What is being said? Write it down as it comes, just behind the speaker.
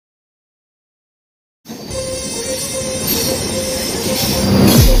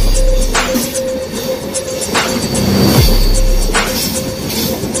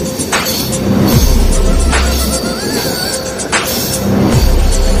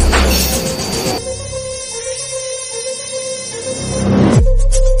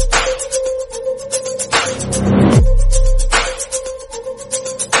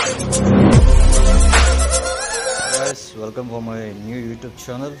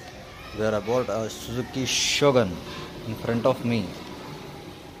channel where I bought a Suzuki Shogun in front of me.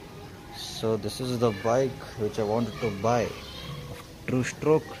 So this is the bike which I wanted to buy,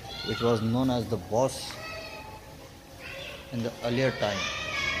 2STROKE, which was known as the boss in the earlier time.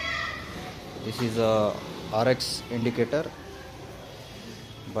 This is a RX indicator,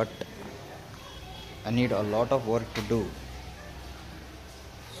 but I need a lot of work to do.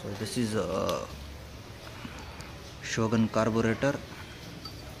 So this is a Shogun carburetor,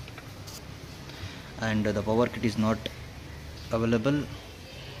 and the power kit is not available.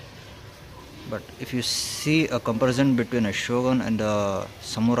 But if you see a comparison between a Shogun and a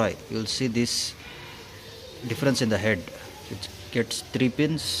Samurai, you will see this difference in the head. It gets 3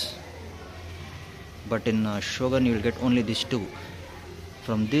 pins, but in Shogun you will get only these 2.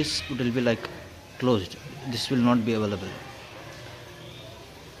 From this it will be like closed. This will not be available.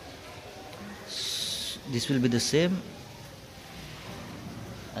 This will be the same,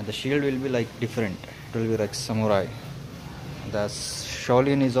 and the shield will be like different. It will be like Samurai. The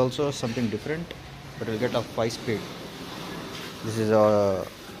Shaolin is also something different, but we'll get a 5-speed. This is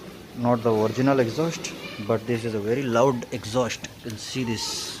not the original exhaust, but this is a very loud exhaust. You can see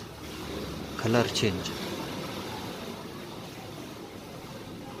this color change,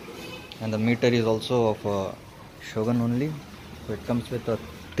 and the meter is also of Shogun only. So it comes with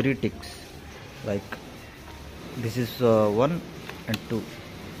 3 ticks, like this is 1 and 2,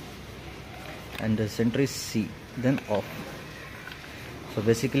 and the center is C, then off. So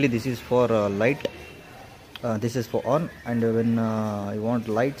basically this is for light, this is for on, and when you want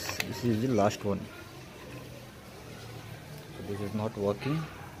lights, this is the last one. So this is not working.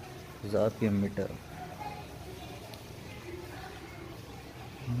 This is RPM meter.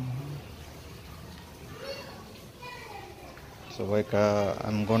 So like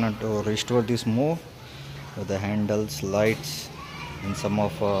I'm gonna to restore this more with the handles, lights, and some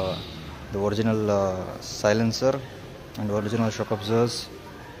of the original silencer and original shock absorbers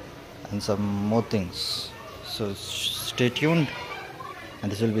and some more things. So stay tuned, and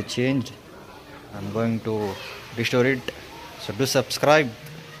this will be changed. I'm going to restore it, so do subscribe.